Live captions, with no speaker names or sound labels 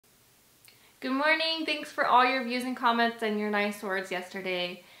Good morning. Thanks for all your views and comments and your nice words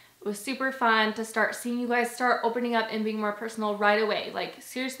yesterday. It was super fun to start seeing you guys start opening up and being more personal right away. Like,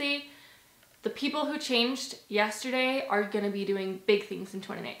 seriously, the people who changed yesterday are going to be doing big things in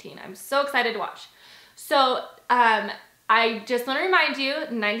 2019. I'm so excited to watch. So, I just want to remind you,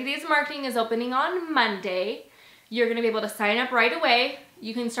 90 Days of Marketing is opening on Monday. You're going to be able to sign up right away.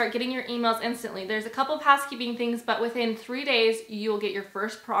 You can start getting your emails instantly. There's a couple of housekeeping things, but within 3 days, you will get your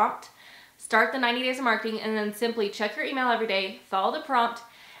first prompt. Start the 90 Days of Marketing and then simply check your email every day, follow the prompt,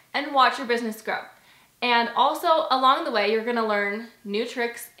 and watch your business grow. And also, along the way, you're going to learn new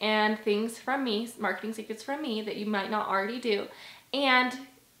tricks and things from me, marketing secrets from me that you might not already do, and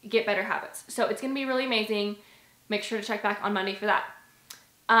get better habits. So it's going to be really amazing. Make sure to check back on Monday for that.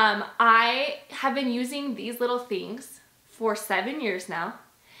 I have been using these little things for 7 years now,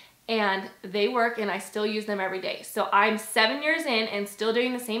 and they work, and I still use them every day. So I'm 7 years in and still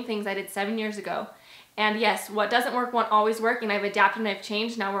doing the same things I did 7 years ago. And yes, what doesn't work won't always work, and I've adapted and I've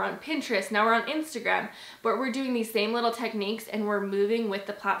changed. Now we're on Pinterest, now we're on Instagram, but we're doing these same little techniques and we're moving with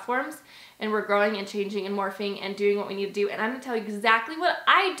the platforms and we're growing and changing and morphing and doing what we need to do. And I'm gonna tell you exactly what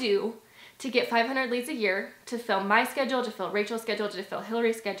I do to get 500 leads a year, to fill my schedule, to fill Rachel's schedule, to fill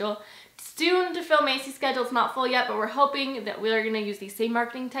Hillary's schedule, soon to fill Macy's schedule. It's not full yet, but we're hoping that we're gonna use these same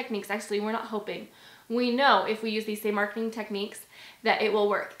marketing techniques. Actually, we're not hoping. We know if we use these same marketing techniques that it will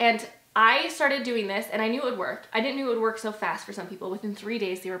work. And I started doing this and I knew it would work. I didn't know it would work so fast for some people. Within 3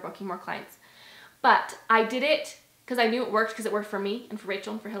 days, they were booking more clients. But I did it because I knew it worked, because it worked for me and for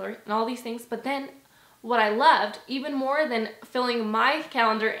Rachel and for Hillary and all these things. But then what I loved, even more than filling my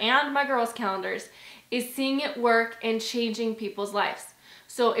calendar and my girls' calendars, is seeing it work and changing people's lives.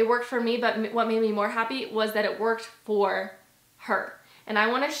 So it worked for me, but what made me more happy was that it worked for her. And I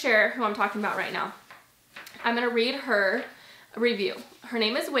want to share who I'm talking about right now. I'm going to read her review. Her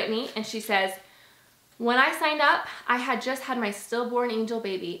name is Whitney, and she says, "When I signed up, I had just had my stillborn angel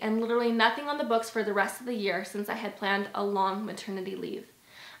baby and literally nothing on the books for the rest of the year since I had planned a long maternity leave.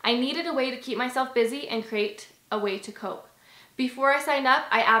 I needed a way to keep myself busy and create a way to cope. Before I signed up,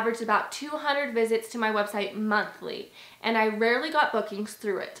 I averaged about 200 visits to my website monthly, and I rarely got bookings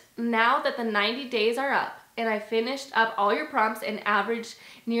through it. Now that the 90 days are up, and I finished up all your prompts and averaged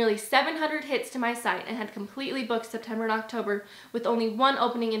nearly 700 hits to my site and had completely booked September and October with only one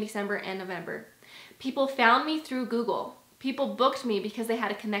opening in December and November. People found me through Google. People booked me because they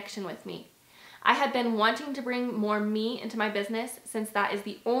had a connection with me. I had been wanting to bring more me into my business, since that is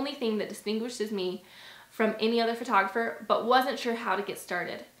the only thing that distinguishes me from any other photographer, but wasn't sure how to get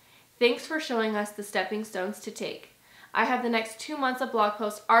started. Thanks for showing us the stepping stones to take. I have the next 2 months of blog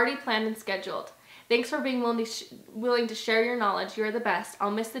posts already planned and scheduled. Thanks for being willing to share your knowledge. You're the best.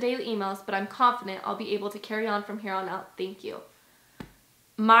 I'll miss the daily emails, but I'm confident I'll be able to carry on from here on out. Thank you."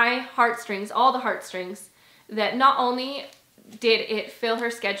 My heartstrings, all the heartstrings, that not only did it fill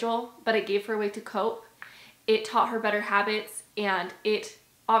her schedule, but it gave her a way to cope. It taught her better habits, and it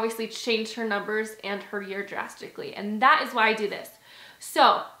obviously changed her numbers and her year drastically. And that is why I do this.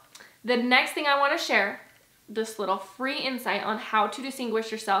 So the next thing I want to share, this little free insight on how to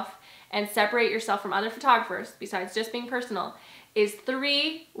distinguish yourself and separate yourself from other photographers, besides just being personal, is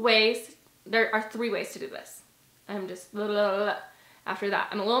 3 ways. There are 3 ways to do this. I'm just after that.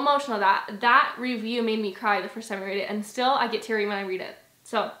 I'm a little emotional. That review made me cry the first time I read it, and still I get teary when I read it.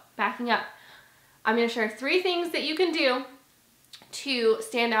 So backing up, I'm going to share 3 things that you can do to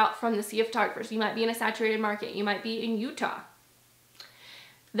stand out from the sea of photographers. You might be in a saturated market. You might be in Utah.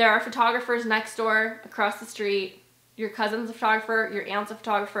 There are photographers next door, across the street. Your cousin's a photographer, your aunt's a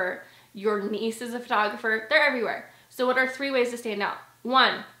photographer, your niece is a photographer. They're everywhere. So what are 3 ways to stand out?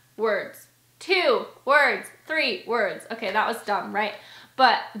 1, words. 2, words. 3, words. Okay, that was dumb, right?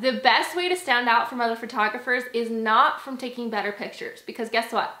 But the best way to stand out from other photographers is not from taking better pictures, because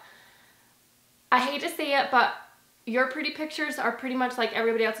guess what? I hate to say it, but your pretty pictures are pretty much like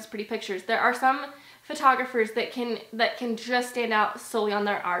everybody else's pretty pictures. There are some photographers that can just stand out solely on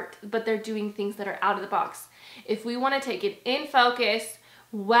their art, but they're doing things that are out of the box. If we want to take it in focus,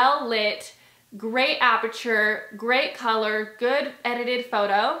 well lit, great aperture, great color, good edited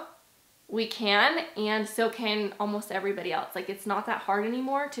photo, we can, and so can almost everybody else. Like, it's not that hard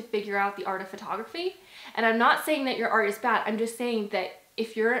anymore to figure out the art of photography. And I'm not saying that your art is bad. I'm just saying that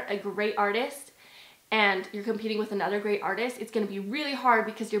if you're a great artist and you're competing with another great artist, it's going to be really hard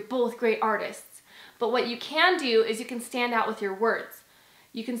because you're both great artists. But what you can do is you can stand out with your words.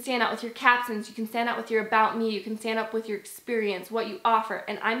 You can stand out with your captions. You can stand out with your about me. You can stand up with your experience, what you offer.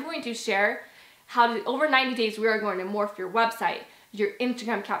 And I'm going to share how to, over 90 days, we are going to morph your website, your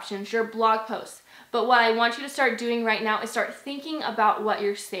Instagram captions, your blog posts. But what I want you to start doing right now is start thinking about what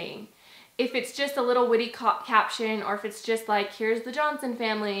you're saying. if it's just a little witty caption, or if it's just like, here's the Johnson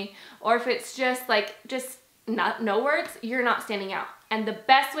family, or if it's just like, no words, you're not standing out. And the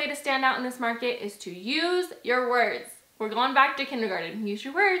best way to stand out in this market is to use your words. We're going back to kindergarten. Use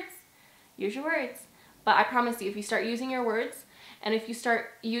your words. Use your words. But I promise you, if you start using your words, and if you start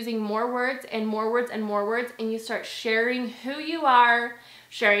using more words and more words and more words, and you start sharing who you are,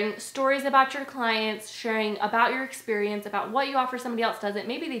 sharing stories about your clients, sharing about your experience, about what you offer somebody else doesn't,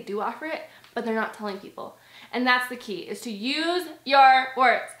 maybe they do offer it, but they're not telling people. And that's the key, is to use your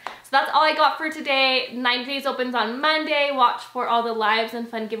words. So that's all I got for today. 90 Days opens on Monday. Watch for all the lives and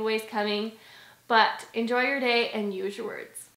fun giveaways coming. But enjoy your day and use your words.